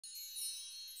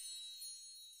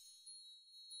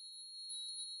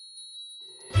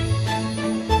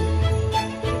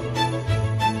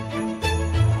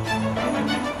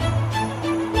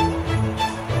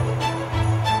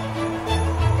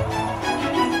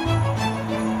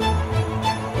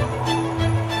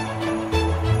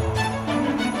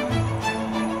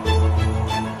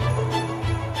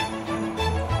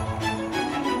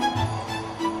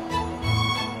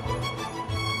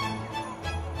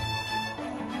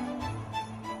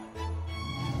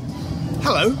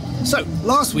Hello. So,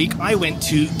 last week I went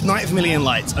to Night of a Million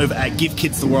Lights over at Give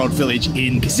Kids the World Village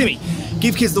in Kissimmee.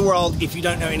 Give Kids the World, if you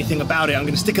don't know anything about it, I'm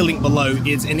going to stick a link below.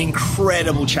 It's an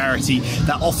incredible charity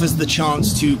that offers the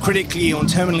chance to critically or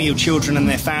terminally ill children and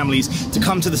their families to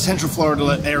come to the Central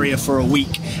Florida area for a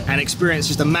week and experience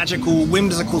just a magical,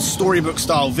 whimsical,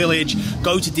 storybook-style village,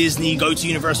 go to Disney, go to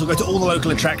Universal, go to all the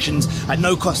local attractions at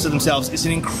no cost to themselves. It's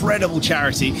an incredible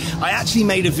charity. I actually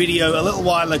made a video a little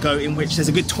while ago in which there's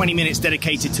a good 20 minutes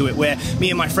dedicated to it, where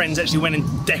me and my friends actually went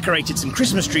and decorated some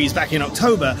Christmas trees back in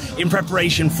October in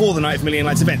preparation for the Night of a Million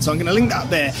Lights event. So I'm going to link that up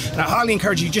there, and I highly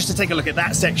encourage you just to take a look at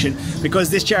that section because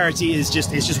this charity is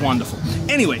just wonderful.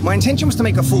 Anyway, my intention was to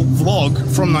make a full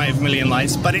vlog from Night of a Million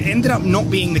Lights, but it ended up not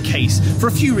being the case for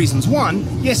a few reasons. One,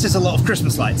 yes, there's a lot of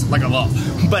Christmas lights, like a lot,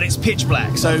 but it's pitch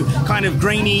black, so kind of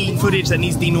grainy footage that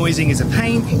needs denoising is a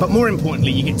pain, but more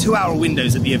importantly, you get 2-hour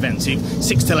windows at the event, so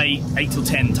 6 till 8, 8 till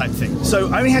 10 type thing.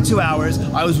 So I only had 2 hours.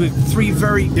 I was with 3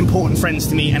 very important friends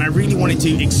to me, and I really wanted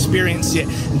to experience it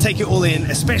and take it all in,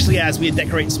 especially as we had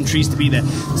decorated some trees to be there.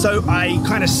 So I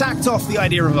kind of sacked off the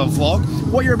idea of a vlog.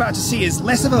 What you're about to see is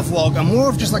less of a vlog and more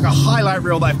of just like a highlight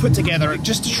reel that I've put together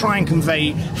just to try and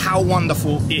convey how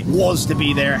wonderful it was to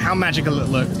be there, how magical it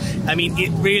looked. I mean, it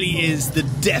really is the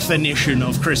definition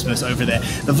of Christmas over there.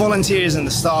 The volunteers and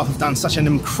the staff have done such an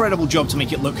incredible job to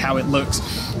make it look how it looks.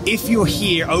 If you're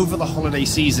here over the holiday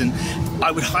season, I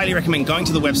would highly recommend going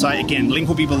to the website, again, link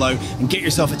will be below, and get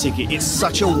yourself a ticket. It's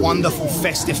such a wonderful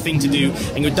festive thing to do,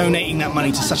 and you're donating that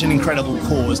money to such an incredible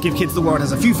cause. Give Kids the World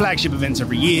has a few flagship events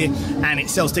every year, and it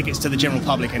sells tickets to the general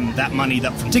public, and that money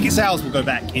that from ticket sales will go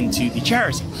back into the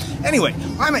charity. Anyway,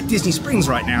 I'm at Disney Springs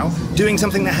right now, doing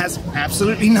something that has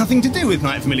absolutely nothing to do with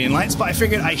Night of a Million Lights, but I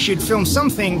figured I should film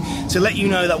something to let you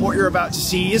know that what you're about to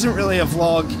see isn't really a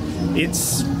vlog.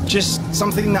 It's just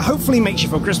something that hopefully makes you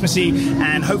feel Christmassy,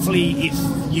 and hopefully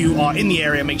if you are in the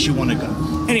area makes you want to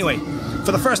go. Anyway,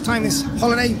 for the first time this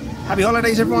holiday, happy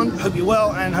holidays everyone, hope you're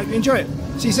well and hope you enjoy it.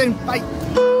 See you soon, bye.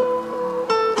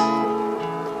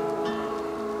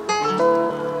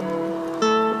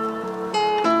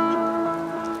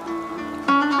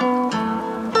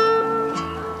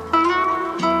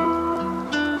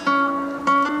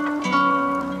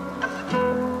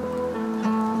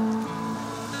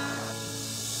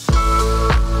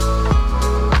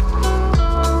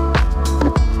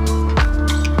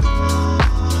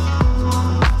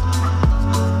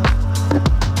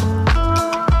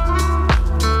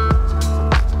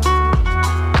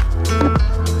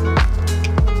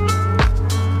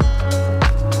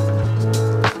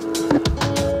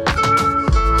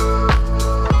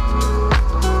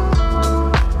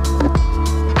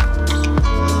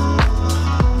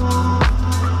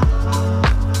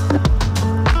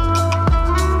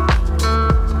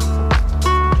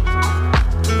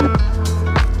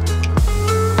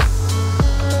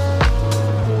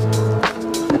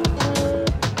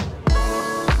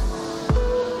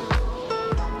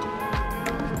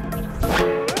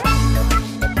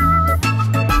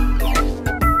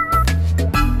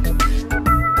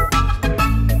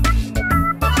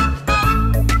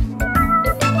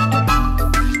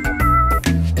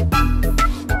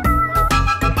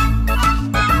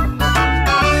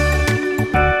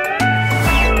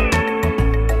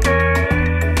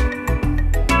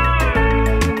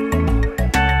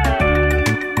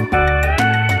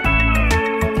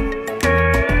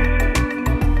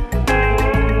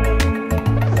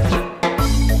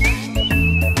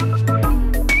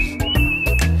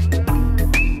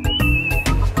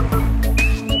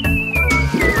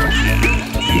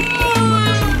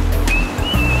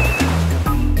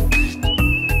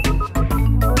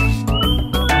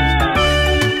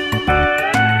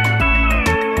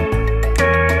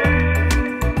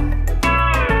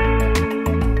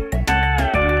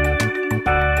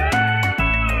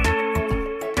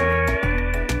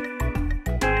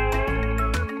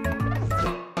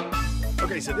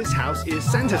 So this house is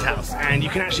Santa's house, and you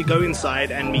can actually go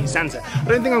inside and meet Santa. I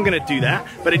don't think I'm going to do that,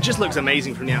 but it just looks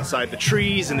amazing from the outside. The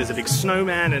trees, and there's a big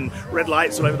snowman and red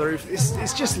lights all over the roof.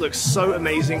 It just looks so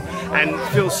amazing and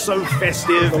feels so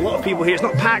festive. A lot of people here. It's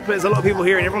not packed, but there's a lot of people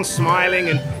here and everyone's smiling,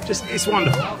 and just, it's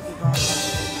wonderful.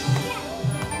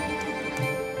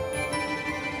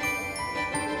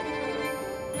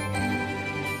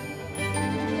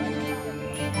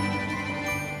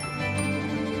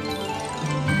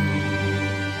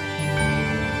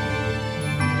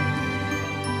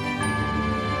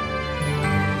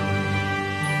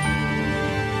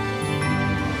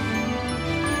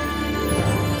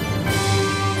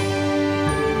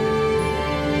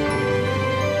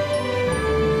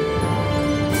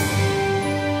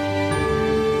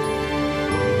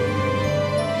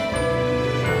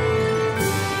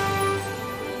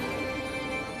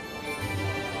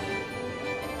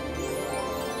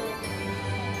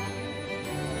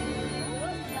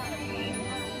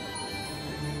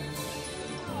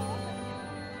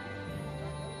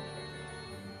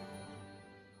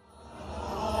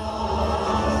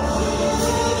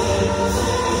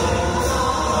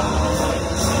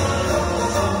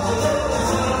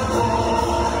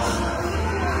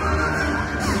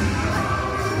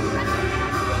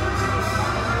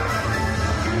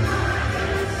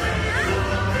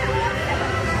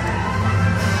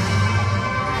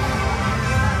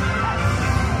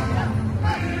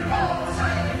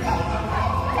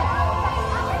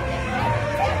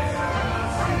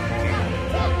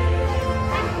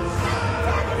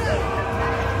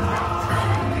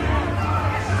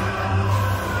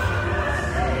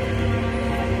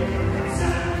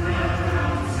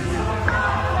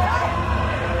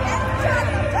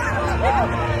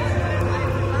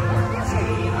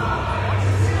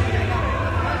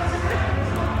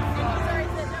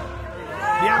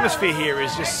 atmosphere here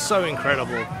is just so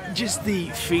incredible. Just the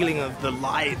feeling of the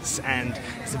lights, and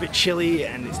it's a bit chilly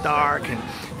and it's dark, and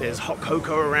there's hot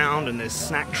cocoa around, and there's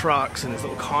snack trucks, and there's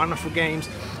little carnival games.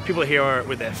 People here are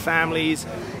with their families.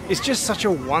 It's just such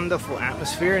a wonderful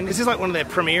atmosphere, and this is like one of their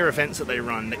premier events that they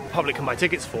run that the public can buy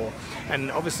tickets for, and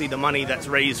obviously the money that's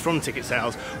raised from ticket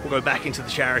sales will go back into the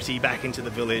charity, back into the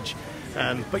village.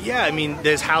 But yeah, I mean,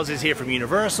 there's houses here from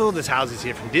Universal, there's houses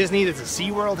here from Disney, there's a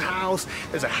SeaWorld house,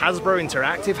 there's a Hasbro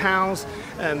interactive house,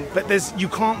 but you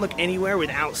can't look anywhere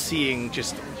without seeing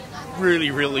just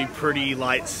really, really pretty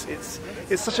lights.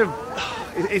 It's such a,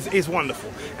 it's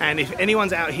wonderful. And if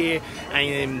anyone's out here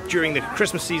and during the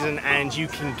Christmas season and you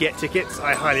can get tickets,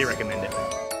 I highly recommend it.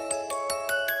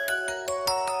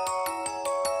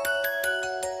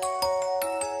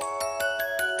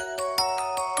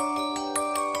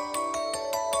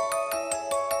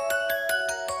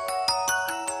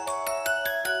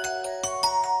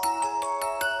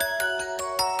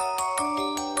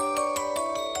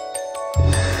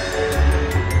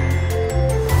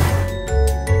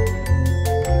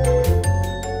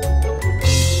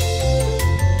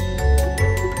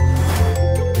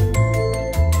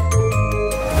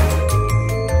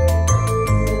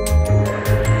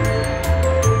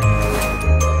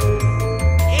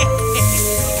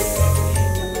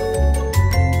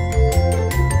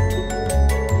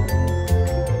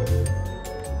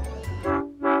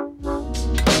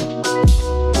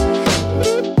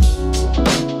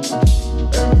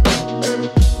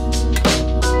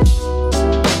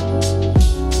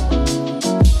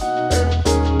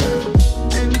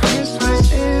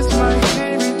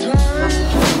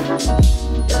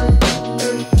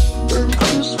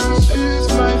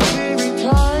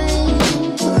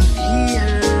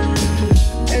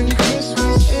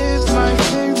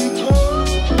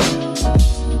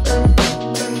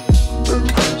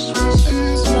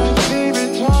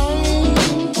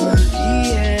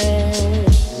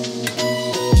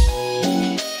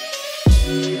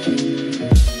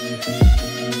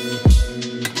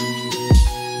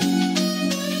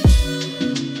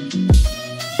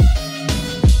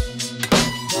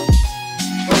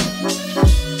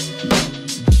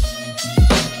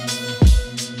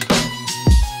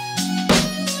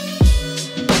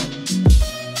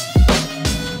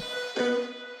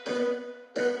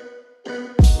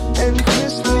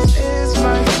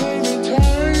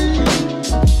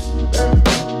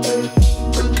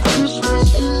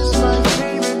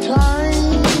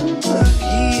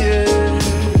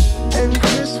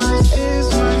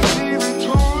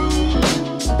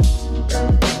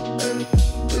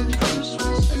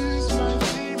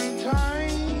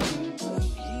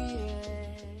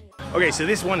 Okay, so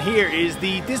this one here is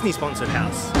the Disney sponsored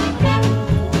house.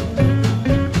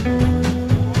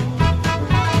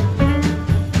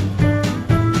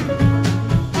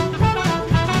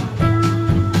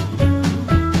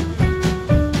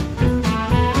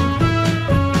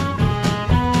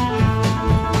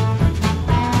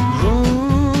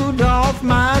 Rudolph,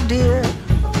 my dear,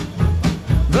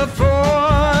 the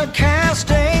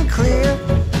forecast ain't clear,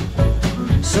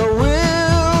 so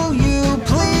will you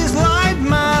please light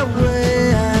my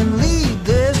way and lead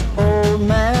this old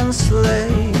man's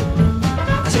sleigh?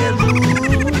 I said,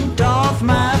 Rudolph,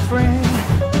 my friend,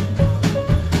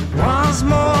 once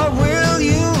more will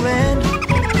you lend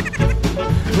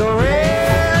your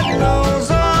red nose,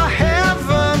 or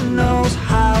heaven knows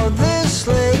how this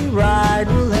sleigh ride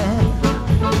will end.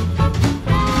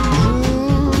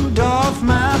 Rudolph,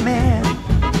 my man,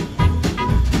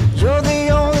 you're the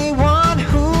only one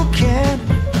who can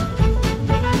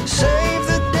save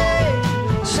the day.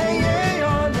 Say yea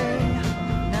or nay.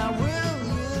 Now will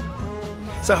you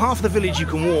pull? So half the village you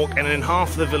can walk, and then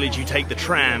half the village you take the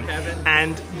tram,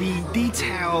 and the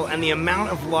detail and the amount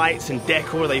of lights and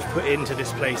decor they've put into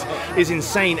this place is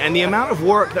insane, and the amount of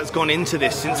work that's gone into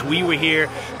this since we were here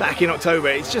back in October,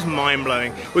 it's just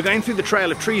mind-blowing. We're going through the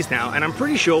trail of trees now, and I'm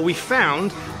pretty sure we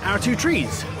found our 2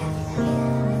 trees.